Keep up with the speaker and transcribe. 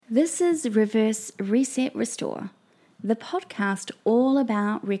This is Reverse Reset Restore, the podcast all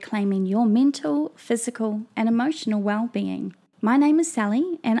about reclaiming your mental, physical, and emotional well-being. My name is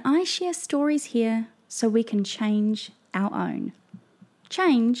Sally, and I share stories here so we can change our own.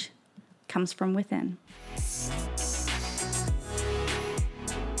 Change comes from within.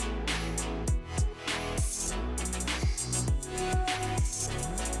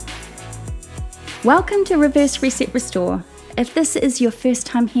 Welcome to Reverse Reset Restore. If this is your first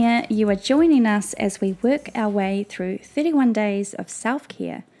time here, you are joining us as we work our way through 31 days of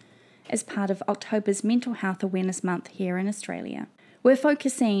self-care as part of October's Mental Health Awareness Month here in Australia. We're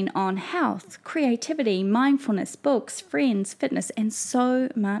focusing on health, creativity, mindfulness, books, friends, fitness, and so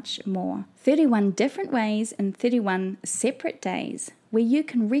much more. 31 different ways in 31 separate days where you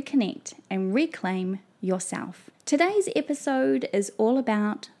can reconnect and reclaim yourself. Today's episode is all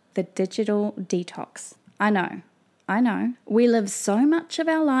about the digital detox. I know. We live so much of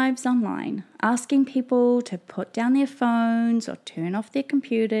our lives online, asking people to put down their phones or turn off their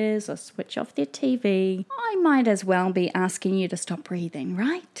computers or switch off their TV. I might as well be asking you to stop breathing,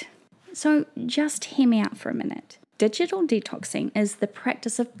 right? So just hear me out for a minute. Digital detoxing is the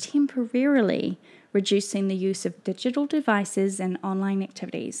practice of temporarily reducing the use of digital devices and online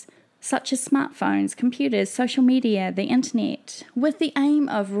activities, such as smartphones, computers, social media, the internet, with the aim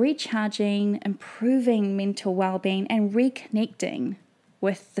of recharging, improving mental well-being, and reconnecting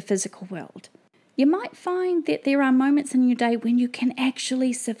with the physical world. You might find that there are moments in your day when you can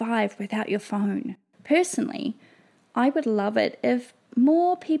actually survive without your phone. Personally, I would love it if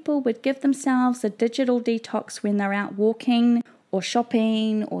more people would give themselves a digital detox when they're out walking or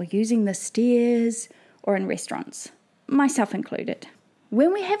shopping or using the stairs or in restaurants, myself included.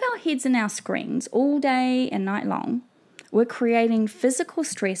 When we have our heads in our screens all day and night long, we're creating physical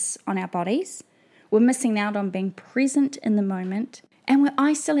stress on our bodies, we're missing out on being present in the moment, and we're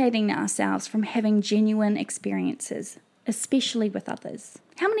isolating ourselves from having genuine experiences, especially with others.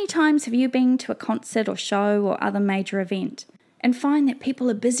 How many times have you been to a concert or show or other major event and find that people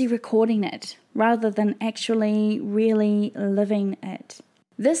are busy recording it rather than actually really living it?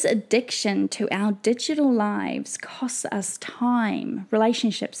 This addiction to our digital lives costs us time,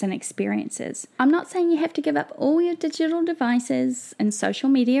 relationships, and experiences. I'm not saying you have to give up all your digital devices and social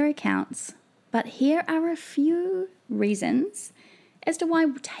media accounts, but here are a few reasons as to why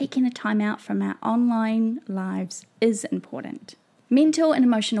taking a time out from our online lives is important. Mental and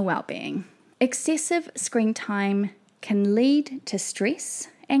emotional well-being. Excessive screen time can lead to stress,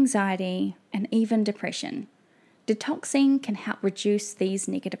 anxiety, and even depression. Detoxing can help reduce these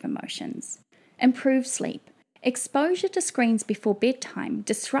negative emotions. Improve sleep. Exposure to screens before bedtime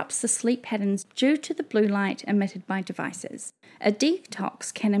disrupts the sleep patterns due to the blue light emitted by devices. A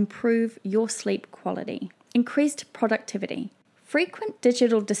detox can improve your sleep quality. Increased productivity. Frequent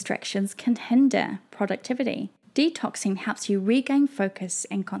digital distractions can hinder productivity. Detoxing helps you regain focus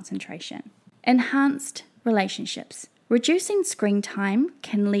and concentration. Enhanced relationships. Reducing screen time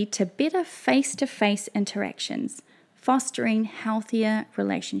can lead to better face-to-face interactions, fostering healthier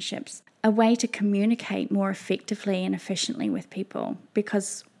relationships, a way to communicate more effectively and efficiently with people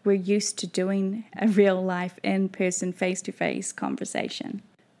because we're used to doing a real-life, in-person, face-to-face conversation.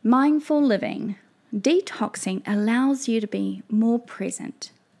 Mindful living. Detoxing allows you to be more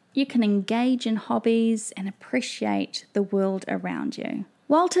present. You can engage in hobbies and appreciate the world around you.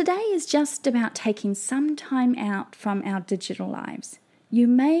 While today is just about taking some time out from our digital lives, you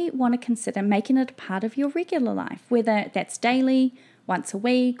may want to consider making it a part of your regular life, whether that's daily, once a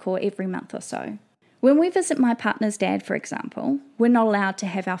week, or every month or so. When we visit my partner's dad, for example, we're not allowed to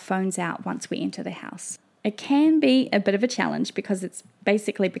have our phones out once we enter the house. It can be a bit of a challenge because it's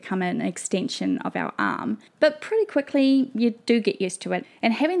basically become an extension of our arm, but pretty quickly you do get used to it,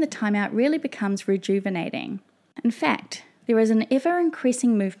 and having the time out really becomes rejuvenating. In fact, there is an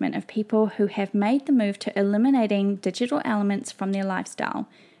ever-increasing movement of people who have made the move to eliminating digital elements from their lifestyle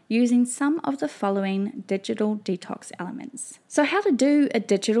using some of the following digital detox elements. So how to do a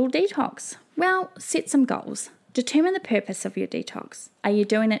digital detox? Well, set some goals. Determine the purpose of your detox. Are you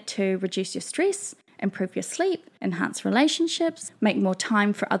doing it to reduce your stress, improve your sleep, enhance relationships, make more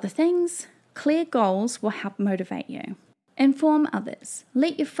time for other things? Clear goals will help motivate you. Inform others.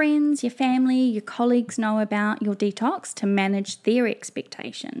 Let your friends, your family, your colleagues know about your detox to manage their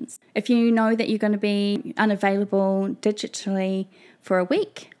expectations. If you know that you're going to be unavailable digitally for a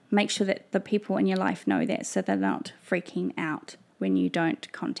week, make sure that the people in your life know that so they're not freaking out when you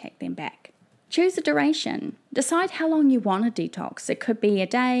don't contact them back. Choose a duration. Decide how long you want a detox. It could be a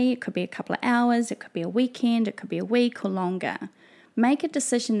day, it could be a couple of hours, it could be a weekend, it could be a week or longer. Make a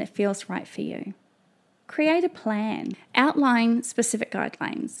decision that feels right for you. Create a plan. Outline specific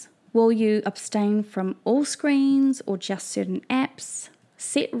guidelines. Will you abstain from all screens or just certain apps?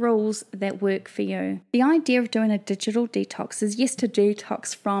 Set rules that work for you. The idea of doing a digital detox is, yes, to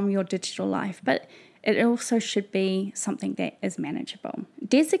detox from your digital life, but it also should be something that is manageable.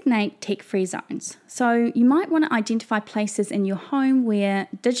 Designate tech-free zones. So you might want to identify places in your home where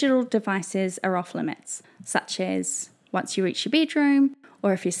digital devices are off limits, such as once you reach your bedroom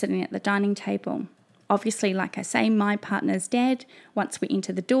or if you're sitting at the dining table. Obviously, like I say, my partner's dad, once we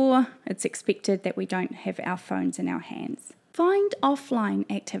enter the door, it's expected that we don't have our phones in our hands. Find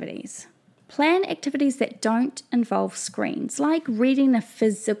offline activities. Plan activities that don't involve screens, like reading a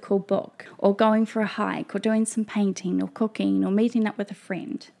physical book, or going for a hike, or doing some painting, or cooking, or meeting up with a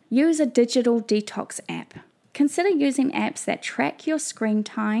friend. Use a digital detox app. Consider using apps that track your screen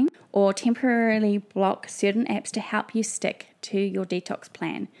time or temporarily block certain apps to help you stick to your detox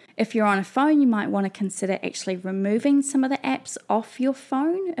plan. If you're on a phone, you might want to consider actually removing some of the apps off your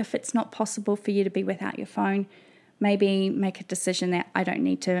phone if it's not possible for you to be without your phone. Maybe make a decision that I don't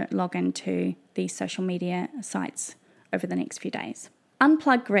need to log into these social media sites over the next few days.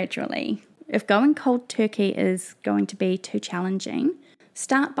 Unplug gradually. If going cold turkey is going to be too challenging,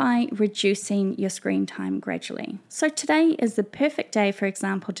 start by reducing your screen time gradually. So today is the perfect day, for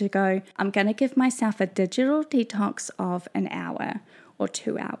example, to go, I'm going to give myself a digital detox of an hour or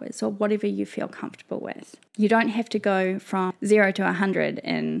 2 hours or whatever you feel comfortable with. You don't have to go from 0 to 100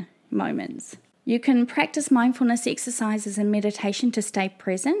 in moments. You can practice mindfulness exercises and meditation to stay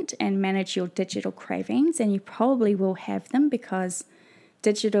present and manage your digital cravings, and you probably will have them because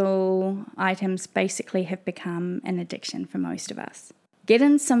digital items basically have become an addiction for most of us. Get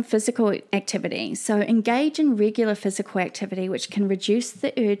in some physical activity. So engage in regular physical activity, which can reduce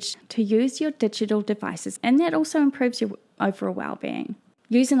the urge to use your digital devices, and that also improves your overall well-being.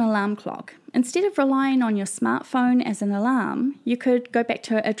 Use an alarm clock. Instead of relying on your smartphone as an alarm, you could go back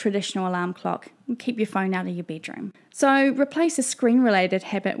to a traditional alarm clock and keep your phone out of your bedroom. So replace a screen-related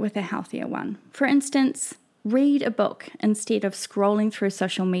habit with a healthier one. For instance, read a book instead of scrolling through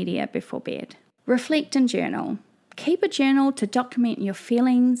social media before bed. Reflect and journal. Keep a journal to document your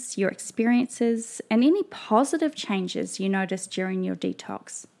feelings, your experiences, and any positive changes you notice during your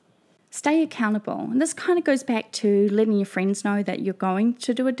detox. Stay accountable. And this kind of goes back to letting your friends know that you're going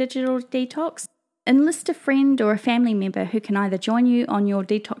to do a digital detox. Enlist a friend or a family member who can either join you on your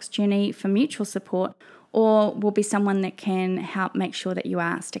detox journey for mutual support or will be someone that can help make sure that you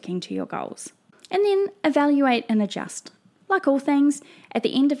are sticking to your goals. And then evaluate and adjust. Like all things, at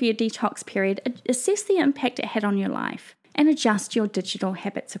the end of your detox period, assess the impact it had on your life and adjust your digital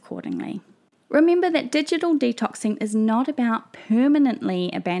habits accordingly. Remember that digital detoxing is not about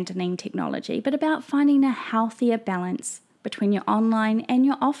permanently abandoning technology, but about finding a healthier balance between your online and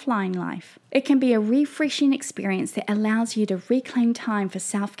your offline life. It can be a refreshing experience that allows you to reclaim time for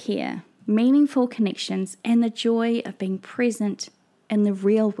self-care, meaningful connections, and the joy of being present in the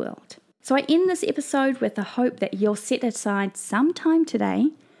real world. So I end this episode with the hope that you'll set aside some time today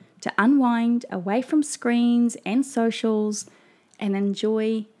to unwind away from screens and socials and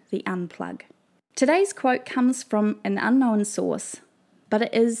enjoy the unplug. Today's quote comes from an unknown source, but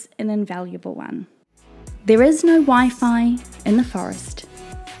it is an invaluable one. There is no Wi-Fi in the forest,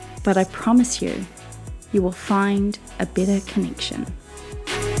 but I promise you, you will find a better connection.